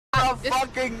a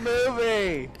fucking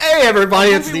movie. Hey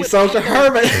everybody, it's the Social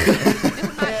Hermit.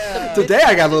 Today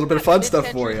I got a little bit of fun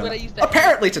stuff for you.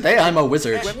 Apparently today I'm a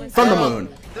wizard from the moon.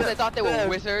 I thought they were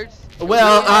wizards.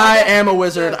 Well, I am a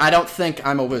wizard. I don't think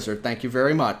I'm a wizard. Thank you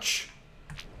very much.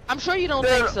 I'm sure you don't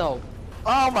think so.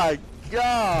 Oh my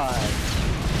god.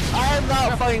 I am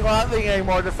not fucking laughing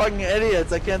anymore. They're fucking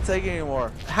idiots. I can't take it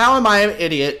anymore. How am I an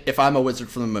idiot if I'm a wizard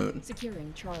from the moon?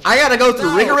 Securing Charlie. I gotta go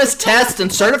through rigorous tests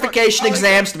and certification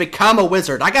exams to become a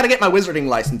wizard. I gotta get my wizarding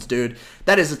license, dude.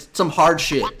 That is some hard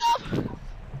shit. What the?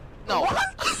 No. No.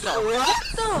 What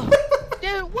the?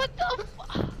 Dude, what the?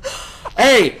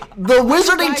 Hey, the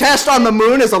wizarding test on the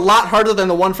moon is a lot harder than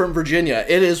the one from Virginia.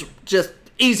 It is just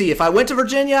easy. If I went to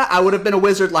Virginia, I would have been a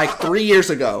wizard like 3 years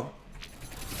ago.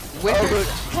 Wizards?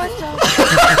 What the?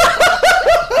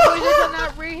 Wizards are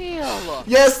not real.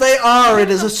 Yes, they are.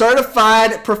 It is a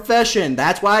certified profession.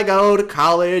 That's why I go to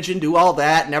college and do all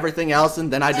that and everything else,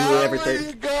 and then I do everything.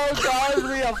 You go to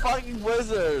be a fucking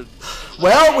wizard.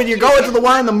 Well, when you're going to the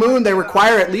one on the moon, they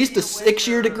require at least a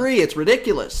 6-year degree. It's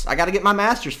ridiculous. I got to get my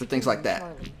master's for things like that.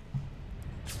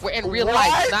 We're in real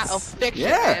life, not a fiction,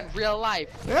 man. Real life.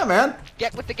 Yeah, man.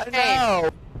 Get with the game. No.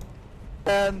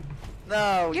 And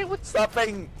no. Get with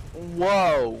something.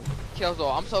 Whoa.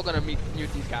 Killzone, I'm so gonna mute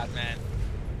these guys, man.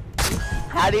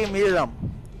 How do you mute them?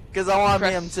 Because I want to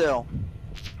mute them too.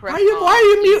 Why are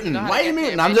you muting? Why are you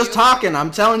muting? I'm just talking. I'm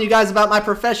telling you guys about my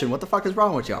profession. What the fuck is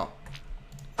wrong with y'all?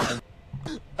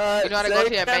 You know how to go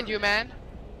to your menu, man?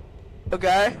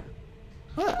 Okay.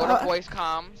 Go to voice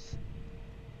comms.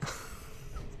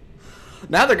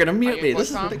 Now they're gonna mute me.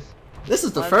 This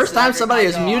is the first time somebody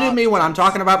has muted me when I'm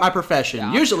talking about my profession.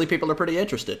 Yeah. Usually people are pretty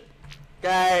interested.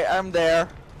 Okay, I'm there.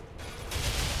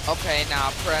 Okay,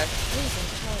 now press.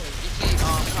 You see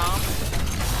comms?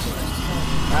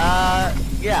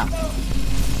 Yeah.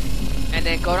 And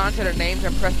then go down to the names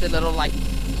and press the little like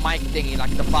mic thingy,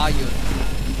 like the volume.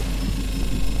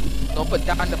 Don't put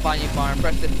down the volume bar and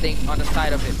press the thing on the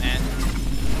side of it, man.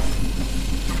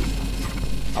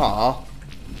 Aw.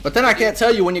 But then I can't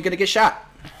tell you when you're gonna get shot.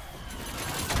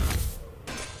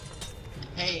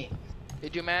 Hey.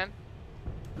 Did you, man?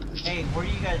 Hey, where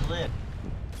do you guys live?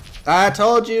 I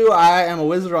told you I am a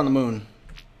wizard on the moon.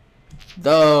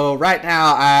 Though right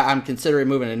now I'm considering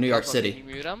moving to New York City. Can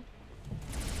you mute him?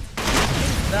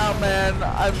 No, man.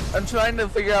 I'm trying to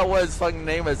figure out what his fucking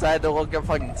name is. I had to look at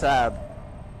fucking tab.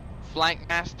 Flank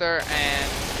Master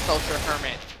and Social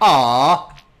Hermit.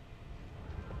 Aww.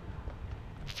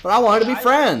 But I wanted to be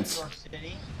friends. New York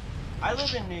City. I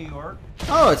live in New York.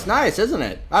 Oh, it's nice, isn't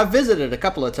it? I've visited a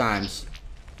couple of times.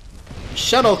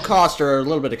 Shuttle costs are a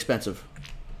little bit expensive.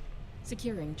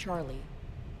 Securing Charlie.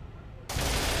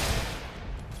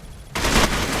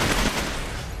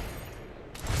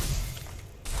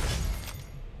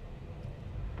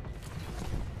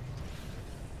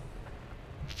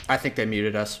 I think they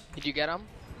muted us. Did you get him?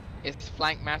 It's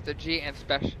Flank Master G and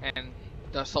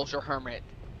the Social Hermit.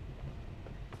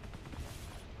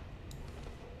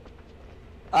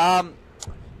 How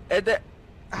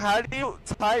do you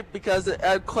type? Because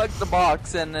I clicked the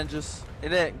box and then it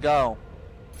didn't go.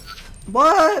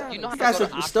 What? You know You guys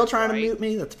are still trying to mute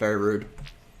me? That's very rude.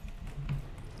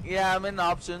 Yeah, I'm in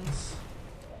options.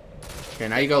 Okay,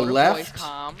 now you go left. Voice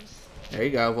comms. There you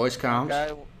go, voice comms.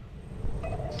 Okay.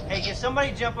 Hey, can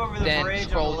somebody jump over the Then bridge on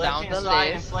scroll the down left-hand the side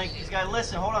and list. flank these guys?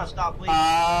 Listen, hold on, stop, please.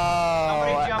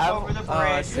 Somebody jump over the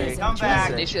bridge. Come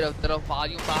back. They should have done a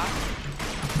volume box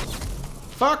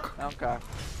Fuck. Okay.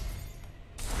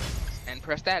 and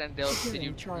press that, and they'll. Did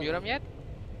you mute them yet?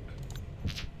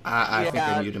 I think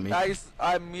they muted me.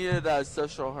 I muted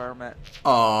Social Hermit.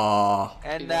 Aww.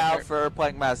 And now for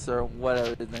Plank Master,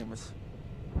 whatever his name is.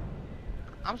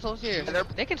 I'm so serious.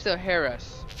 They can still hear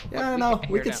us. Yeah, no,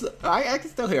 we can. I can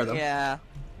still hear them. Yeah.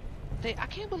 I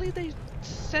can't believe they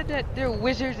said that they're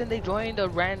wizards and they joined a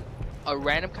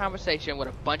random conversation with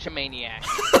a bunch of maniacs.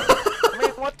 I mean,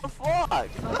 what the fuck?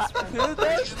 Who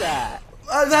does that?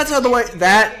 That's how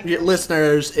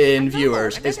listeners and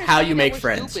viewers, is how you make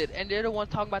friends. Stupid, and they're the ones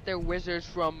talking about their wizards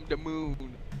from the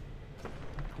moon.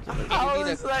 How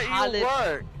does that even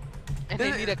work? And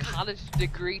they need a college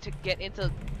degree to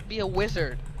be a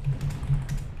wizard.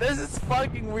 This is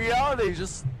fucking reality.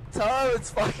 Just tell them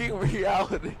it's fucking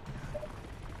reality.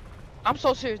 I'm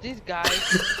so serious, these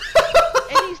guys.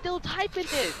 And he's still typing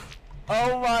it.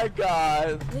 Oh my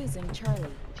god. Losing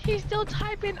Charlie. He's still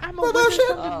typing, I'm a wizard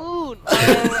from the moon.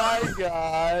 Oh my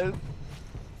god.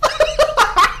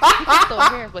 He can still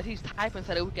hear us, but he's typing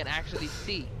so that we can actually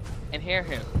see and hear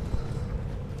him.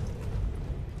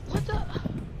 What the?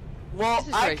 Well,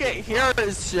 I can't hear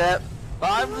his shit, but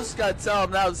I'm just gonna tell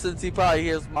him now since he probably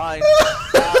hears mine.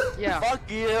 Yeah. Fuck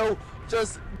you.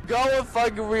 Just go with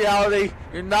fucking reality.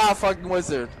 You're not a fucking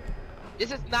wizard.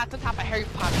 This is not the type of Harry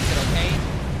Potter shit,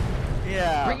 okay?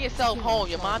 Yeah. Bring yourself home.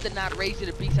 Your mom did not raise you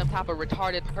to be some type of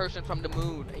retarded person from the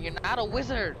moon. And you're not a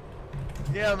wizard.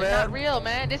 Yeah, It's man. not real,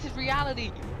 man. This is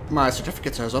reality. My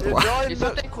certificate says You're otherwise. joining There's the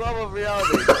something- club of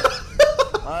reality.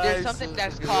 There's something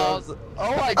that's called.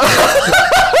 Oh my I'm god.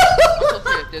 so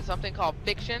serious. There's something called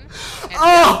fiction and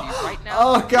Oh! reality. Right now,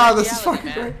 Oh god, we're in this is reality,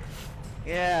 fucking man. great.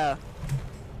 Yeah.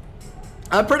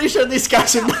 I'm pretty sure these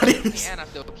guys are not even. And I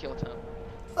still killed him.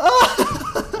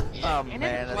 Oh, Oh, And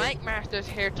man. then Blank Master's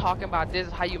here talking about this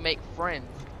is how you make friends.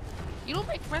 You don't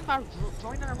make friends by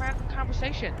joining a random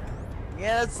conversation.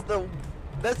 Yeah,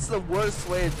 that's the worst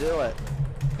way to do it.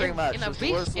 Pretty much. In, a It's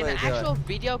the worst in way an to do actual it.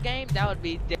 video game, that would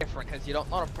be different because you don't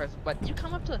know the person. But you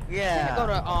come up to Yeah. go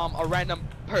to a random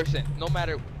person, no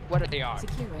matter what they are,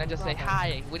 Securing and I just say, Bravo.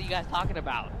 "Hi, what are you guys talking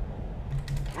about?"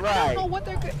 I don't Right. know what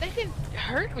they can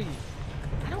hurt me.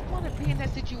 I don't want to be in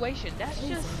that situation. That's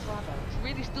Losing just Bravo.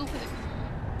 really stupid.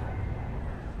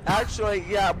 Actually,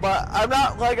 yeah, but I'm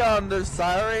not like on their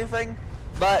side or anything.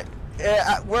 But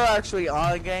we're actually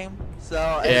on a game,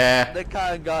 so Yeah. they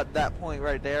kind of got that point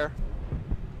right there.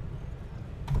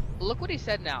 Look what he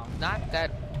said now. Not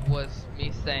that was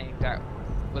me saying that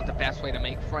was the best way to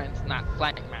make friends, not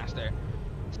Flank Master.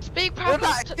 Speak We're properly.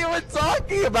 not even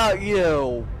talking about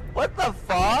you. What the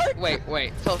fuck?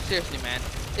 Wait. So seriously, man,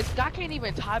 this guy can't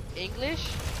even type English.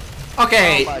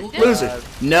 okay, Oh my loser. God.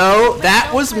 No, that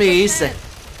No was type me. of Say, sense.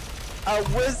 A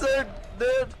wizard,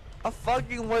 dude. A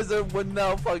fucking wizard with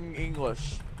no fucking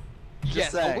English. Just Yes,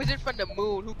 a saying. wizard from the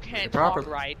moon who can't Proper.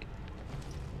 talk right.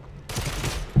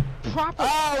 Proper.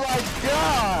 Oh my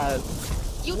god!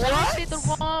 You what? typed it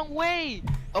the wrong way.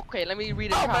 Okay, let me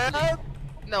read it Oh properly. man!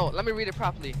 No, let me read it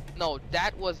properly. No,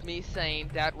 that was me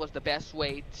saying that was the best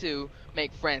way to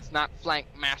make friends, not Flank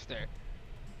Master.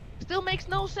 Still makes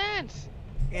no sense.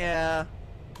 Yeah.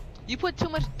 You put too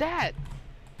much that.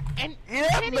 And You you didn't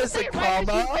can't even miss say a it right 'cause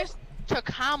comma. you missed a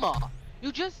comma.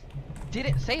 You just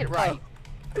didn't say it right.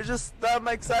 It just that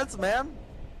makes sense, man.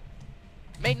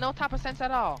 Made no type of sense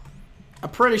at all. I'm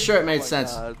pretty sure it made Oh my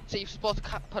sense. God. So you're supposed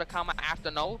to put a comma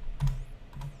after no?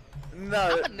 No.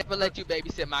 I would never let you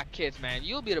babysit my kids, man.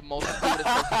 You'll be the most stupidest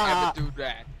person to ever do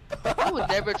that. I would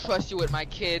never trust you with my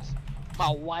kids, my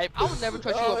wife. I would never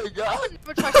trust Oh you. my With, God. I would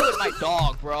never trust you with my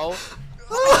dog, bro.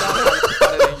 My dog is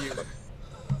better than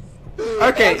you.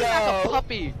 Okay. It's like a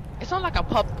puppy. It's not like a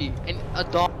puppy, and a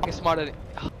dog is smarter than.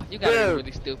 You gotta be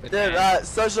really stupid, Dude, man.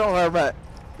 social hermit.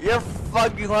 You're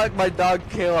fucking like my dog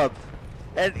Caleb.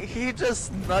 And he just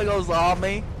snuggles on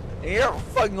me. And you're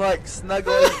fucking like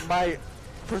snuggling my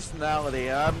personality.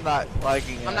 And I'm not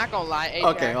liking it. I'm not gonna lie. Ajax,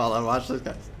 Okay, hold on, watch this,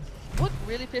 guys. What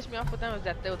really pissed me off with them is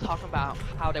that they were talking about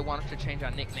how they wanted to change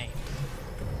our nickname.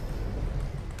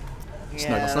 Yes.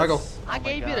 Snuggle, snuggle. I Oh my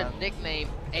gave you the God. nickname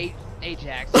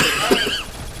Ajax,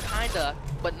 kinda,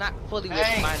 but not fully with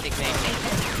Hey. my nickname.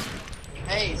 Ajax.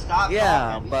 Hey, stop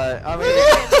Yeah, talking. but I It mean,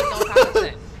 didn't make no type of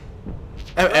sense.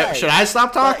 Right. Should I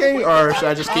stop talking or should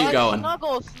I just keep going?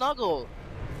 Snuggle, snuggle.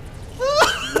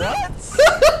 what?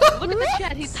 Look at the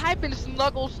chat. He's typing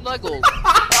snuggle, snuggle.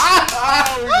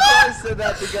 Oh, you probably said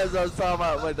that because I was talking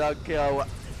about my dog Caleb.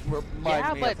 Remind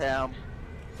Yeah, me but- of him.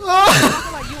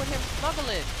 Talking like you and him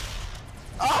snuggling.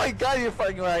 Oh my god, you're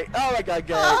fucking right. Oh my god,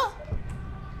 Gary.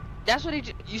 That's what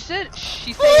you said.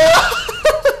 She said.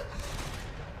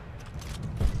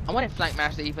 I wonder if Flank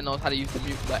Master even knows how to use the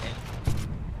mute button.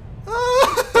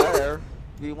 Better.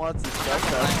 He wants to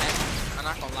stress us. I'm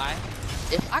not gonna lie.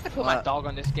 If I could put my What? dog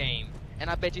on this game, and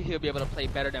I bet you he'll be able to play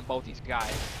better than both these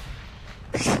guys.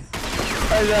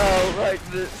 I know, like,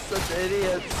 such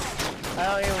idiots. I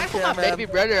don't even I put care, my man. baby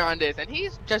brother on this, and he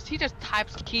just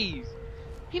types keys.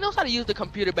 He knows how to use the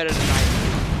computer better than I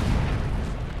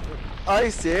Are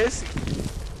you serious? do.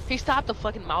 He stopped the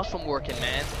fucking mouse from working,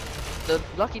 man. The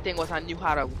lucky thing was I knew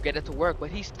how to get it to work, but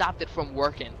he stopped it from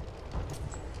working.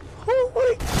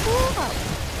 Holy crap!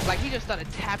 Like he just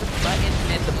started tapping buttons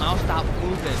and the mouse stopped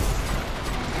moving.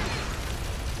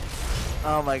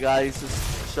 Oh my god, he's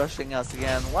just shushing us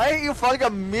again. Why didn't you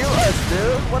fucking mute us,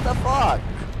 dude? What the fuck?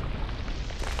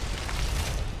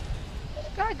 This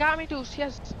guy got me to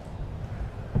just.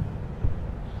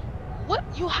 What?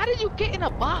 How did you get in a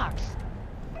box?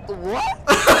 What?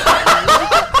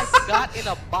 I got in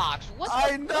a box. What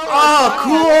the I know.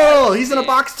 Oh, cool! He's in a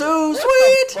box too.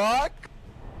 Sweet. Fuck?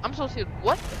 I'm so serious.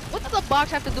 What does the box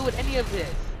have to do with any of this?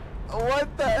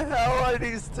 What the hell are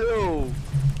these two?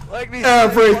 Like these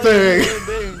Everything. fucking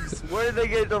human beings. Where did they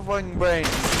get their fucking brains?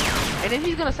 And then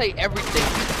he's gonna say everything.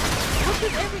 What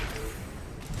is everything?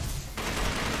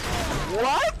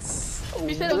 What?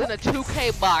 You said it was in a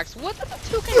 2K box. What does a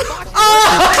 2K box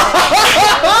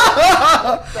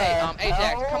Hey,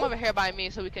 Ajax, come over here by me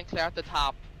so we can clear out the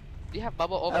top. Do you have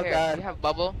bubble over here? Do you have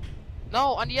bubble?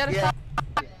 No, on the other side.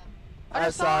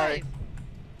 Other side.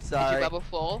 Sorry. Is your bubble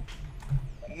full?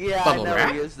 Yeah, Bubble I never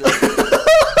wrap? used it.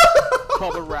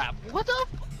 Bubble wrap. What the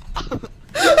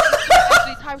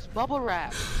actually types bubble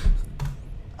wrap.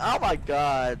 Oh my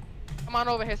god. Come on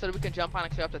over here so that we can jump on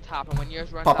and clear up the top, and when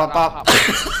yours runs Pop, out, pop, I'll pop.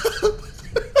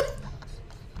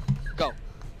 Go.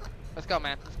 Let's go,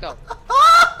 man. Let's go.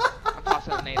 I'm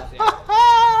tossing a nade up there.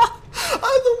 I'm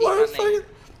the worst. Eat my name.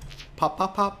 Fucking... Pop,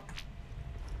 pop, pop.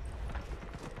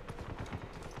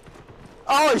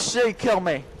 Oh shit, he killed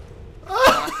me.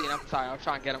 I'm sorry. I was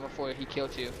trying to get him before he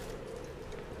killed you.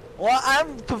 Well,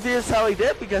 I'm confused how he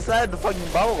did because I had the fucking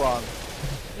bubble on.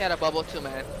 He had a bubble too,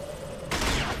 man.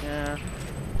 Yeah.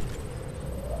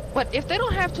 But if they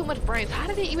don't have too much brains, how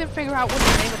did they even figure out what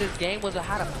the name of this game was or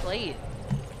how to play it?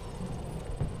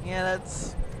 Yeah,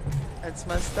 that's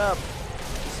messed up.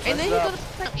 It's And then messed he's up. gonna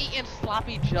start eating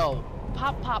Sloppy Joe.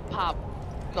 Pop, pop, pop.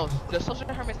 No, the social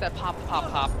hermit said pop, pop,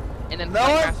 pop. And then No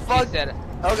Flight one Master fuck- said,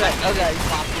 Okay, "Stop okay. eating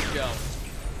Sloppy Joe."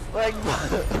 Like,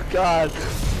 God.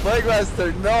 Mike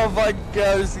Master, no one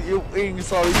goes you eating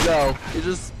Sloppy Joe. You're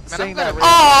just Man, saying I'm that gonna-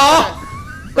 Aww!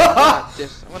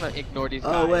 I'm gonna ignore these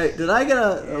guys. Oh wait, did I get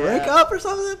a Yeah. rank up or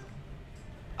something?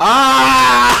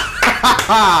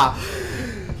 Ah!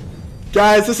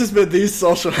 Guys, this has been the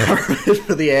social hermit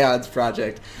for the Aeons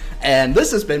Project, and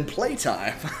this has been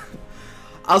playtime.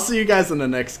 I'll see you guys in the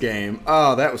next game.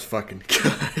 Oh, that was fucking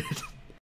good.